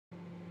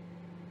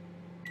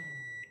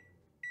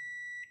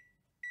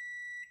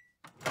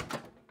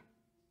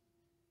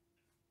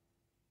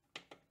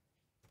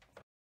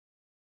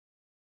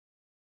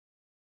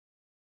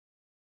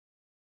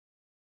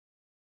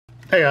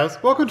Hey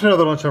guys, welcome to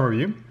another Lunchtime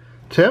review.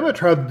 Today I'm going to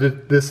try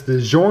this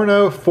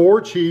DiGiorno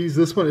 4 cheese.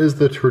 This one is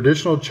the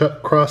traditional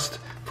crust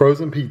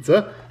frozen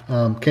pizza.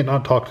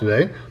 Can't talk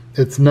today.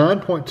 It's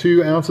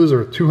 9.2 ounces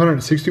or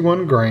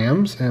 261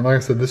 grams. And like I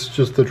said, this is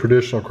just the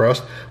traditional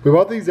crust. We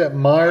bought these at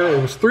Meijer.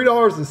 It was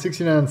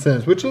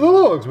 $3.69, which is a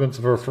little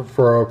expensive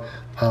for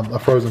a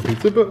frozen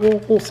pizza, but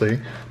we'll see.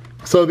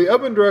 So the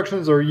oven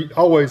directions are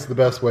always the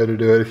best way to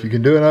do it if you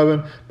can do an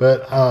oven,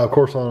 but of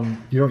course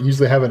you don't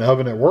usually have an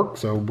oven at work,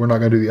 so we're not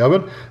going to do the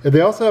oven. And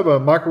they also have a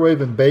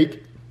microwave and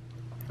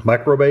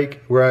micro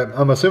bake, where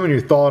I'm assuming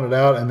you're thawing it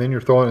out and then you're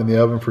throwing it in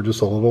the oven for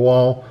just a little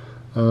while.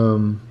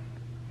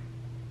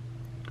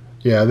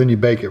 Yeah, then you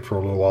bake it for a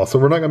little while. So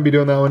we're not going to be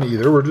doing that one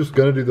either. We're just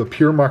going to do the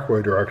pure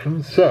microwave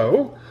directions.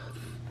 So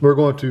we're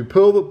going to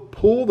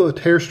pull the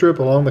tear strip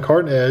along the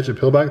carton edge and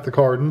peel back the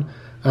carton.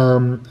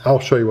 I'll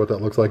show you what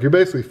that looks like. You're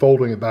basically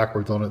folding it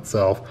backwards on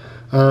itself.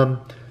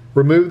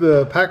 Remove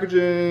the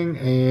packaging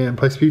and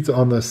place pizza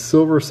on the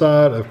silver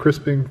side of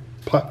crisping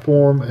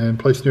platform and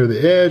place near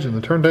the edge and the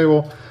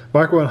turntable.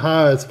 Microwave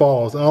high as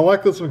follows. And I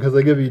like this one because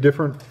they give you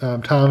different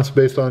times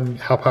based on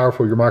how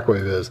powerful your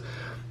microwave is.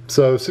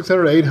 So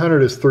 600 to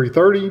 800 is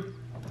 330.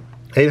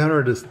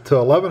 800 to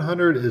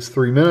 1100 is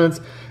 3 minutes.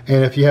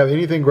 And if you have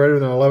anything greater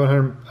than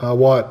 1100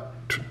 watt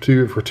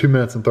for 2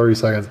 minutes and 30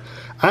 seconds.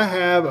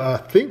 I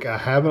think I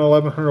have an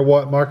 1100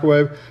 watt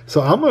microwave, so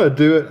I'm going to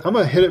do it. I'm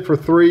going to hit it for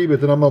 3, but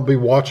then I'm going to be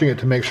watching it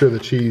to make sure the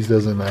cheese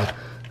doesn't,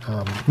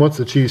 once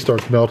the cheese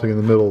starts melting in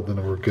the middle,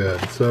 then we're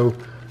good. So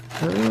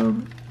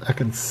I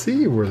can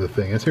see where the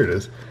thing is. Here it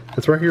is.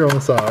 It's right here on the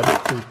side.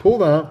 So you pull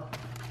that,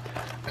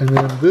 and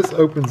then this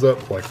opens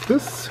up like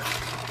this.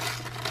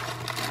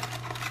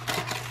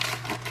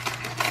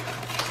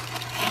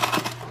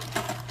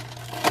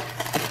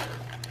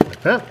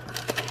 Like that,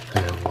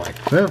 and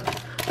like that.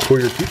 Pull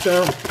your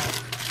pizza out.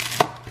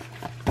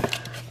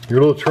 Your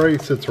little tray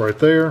sits right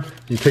there.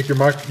 You take your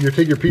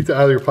pizza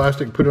out of your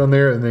plastic, put it on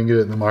there, and then get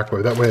it in the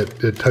microwave. That way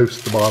it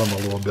toasts the bottom a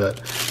little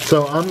bit.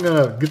 So I'm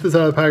gonna get this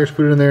out of the package,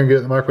 put it in there, and get it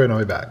in the microwave, and I'll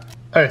be back.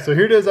 Alright, so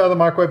here it is out of the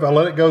microwave. I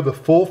let it go the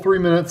full 3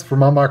 minutes for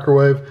my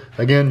microwave.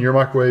 Again, your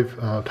microwave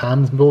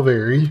times will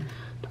vary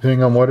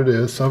depending on what it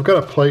is. So I've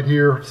got a plate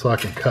here so I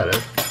can cut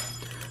it.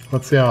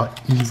 Let's see how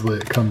easily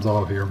it comes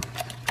off here.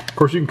 Of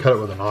course, you can cut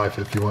it with a knife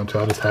if you want to.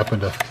 I just happen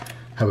to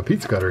have a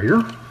pizza cutter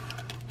here.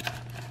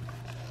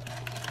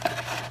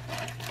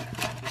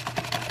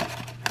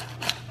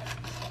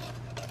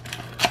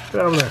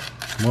 Get over there.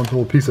 One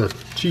little piece of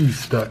cheese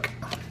stuck.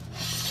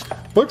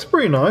 Looks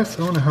pretty nice.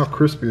 I don't know how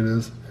crispy it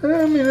is.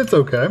 I mean, it's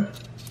okay.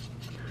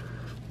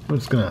 I'm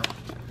just gonna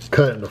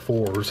cut it into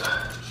 4s.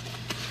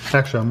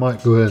 Actually, I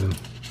might go ahead and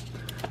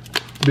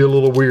be a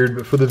little weird,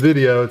 but for the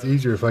video, it's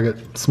easier if I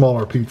get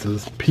smaller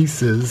pieces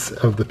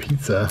of the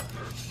pizza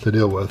to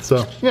deal with.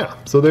 So yeah,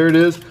 so there it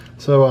is.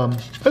 So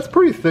that's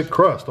pretty thick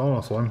crust,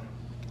 honestly.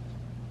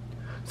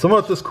 So I'm gonna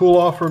let this cool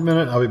off for a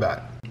minute. I'll be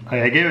back.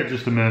 I gave it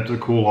just a minute to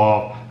cool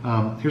off.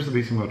 Here's the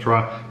piece I'm gonna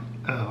try.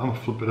 I'm gonna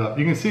flip it up.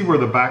 You can see where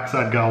the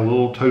backside got a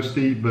little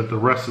toasty, but the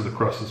rest of the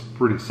crust is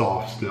pretty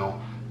soft still.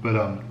 But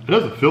it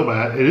doesn't feel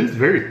bad. It is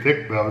very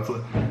thick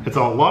though. It's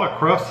a lot of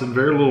crust and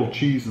very little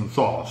cheese and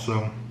sauce.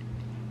 So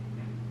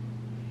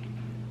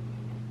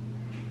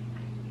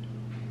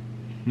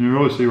you can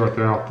really see right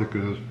there how thick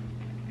it is.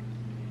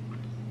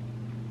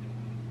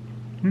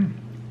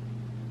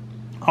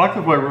 I like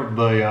the flavor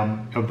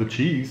of the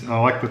cheese. I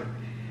like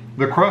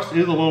the crust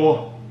is a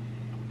little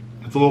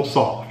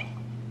soft.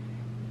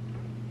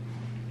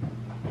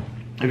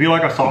 If you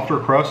like a softer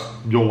crust,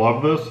 you'll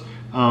love this.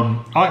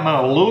 I like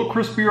mine a little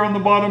crispier on the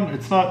bottom.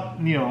 It's not,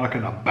 you know, like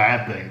in a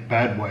bad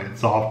way.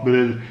 It's soft, but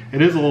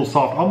it is a little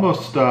soft,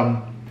 almost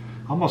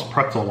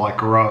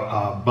pretzel-like or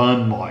a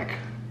bun-like.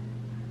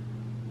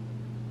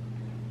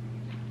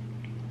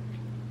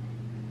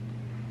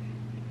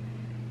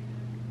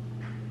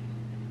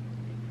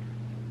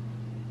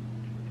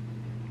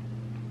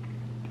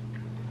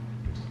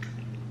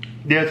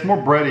 Yeah, it's more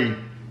bready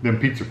than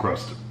pizza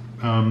crust.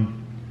 If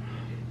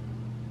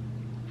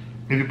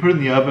you put it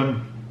in the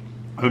oven,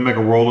 it would make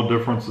a world of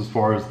difference as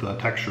far as the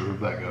texture of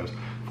that goes.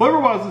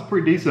 Flavor-wise, it's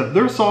pretty decent.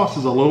 Their sauce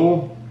is a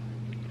little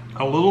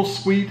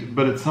sweet,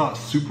 but it's not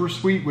super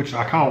sweet, which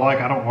I kind of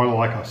like. I don't really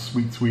like a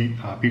sweet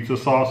pizza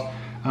sauce.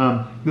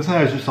 This one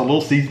has just a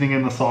little seasoning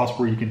in the sauce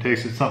where you can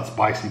taste it. It's not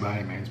spicy by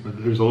any means,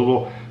 but there's a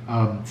little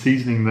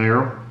seasoning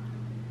there.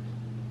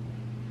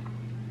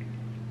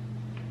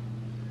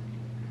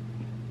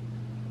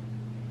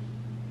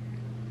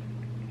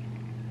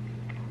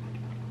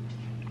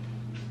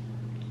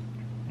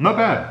 Not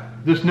bad.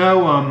 Just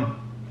know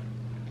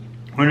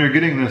when you're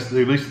getting this,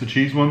 at least the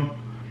cheese one,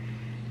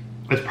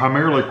 it's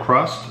primarily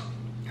crust,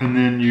 and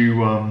then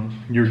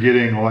you're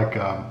getting like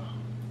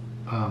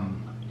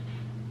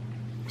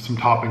some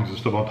toppings and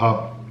stuff on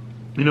top.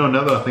 You know,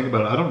 now that I think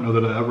about it, I don't know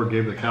that I ever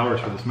gave the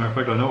calories for this. Matter of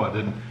fact, I know I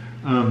didn't.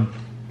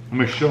 Let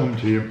me show them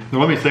to you. Now,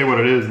 let me say what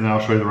it is, and then I'll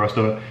show you the rest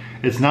of it.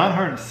 It's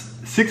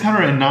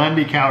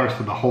 690 calories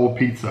for the whole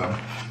pizza.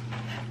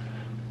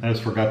 I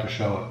just forgot to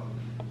show it.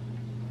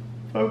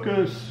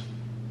 Focus.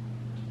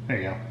 There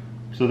you go.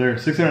 So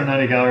there's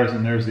 690 calories,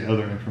 and there's the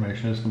other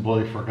information. I just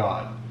completely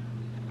forgot.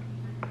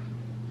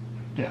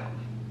 Yeah.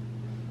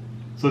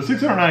 So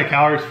 690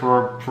 calories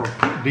for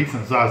a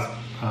decent sized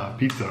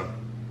pizza.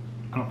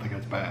 I don't think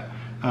that's bad.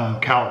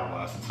 Calorie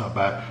wise, it's not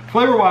bad.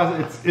 Flavor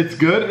wise, it's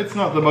good. It's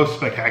not the most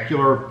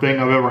spectacular thing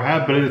I've ever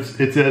had, but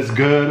it's as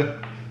good.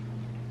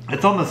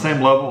 It's on the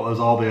same level as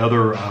all the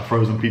other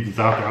frozen pizzas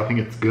out there. I think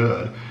it's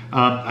good.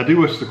 I do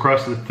wish the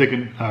crust is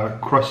thickened,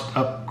 crisped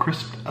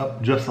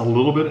up just a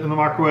little bit in the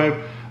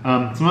microwave.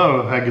 Some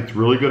of it gets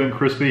really good and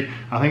crispy.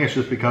 I think it's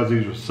just because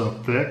these are so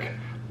thick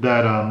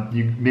that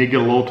you may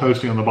get a little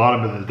toasty on the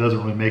bottom, but it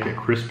doesn't really make it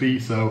crispy.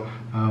 So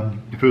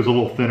if it was a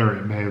little thinner,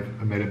 it may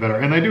have made it better.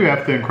 And they do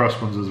have thin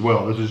crust ones as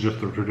well. This is just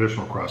the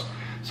traditional crust.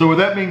 So with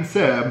that being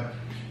said,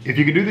 if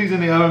you can do these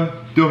in the oven,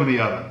 do them in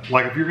the oven.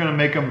 Like if you're gonna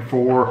make them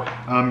for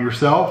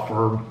yourself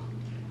or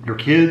your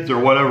kids or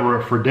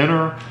whatever for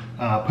dinner,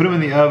 put them in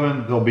the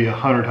oven, they'll be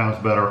 100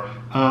 times better.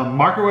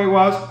 Microwave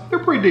wise, they're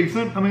pretty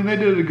decent. I mean, they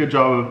did a good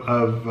job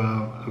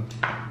of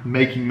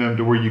making them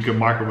to where you can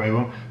microwave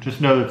them.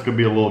 Just know that it's gonna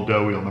be a little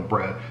doughy on the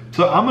bread.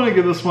 So I'm gonna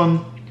give this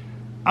one,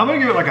 I'm gonna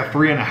give it like a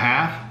 3.5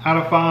 out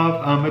of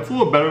 5. It's a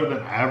little better than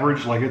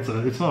average. Like it's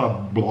not a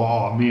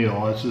blah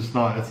meal. It's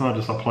not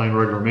just a plain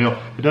regular meal.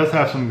 It does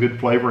have some good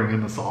flavoring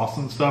in the sauce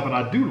and stuff, and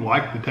I do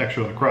like the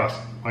texture of the crust.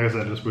 Like I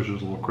said, I just wish it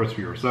was a little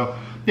crispier. So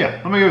yeah,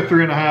 I'm gonna give it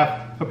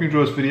 3.5. Hope you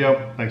enjoy this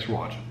video. Thanks for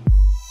watching.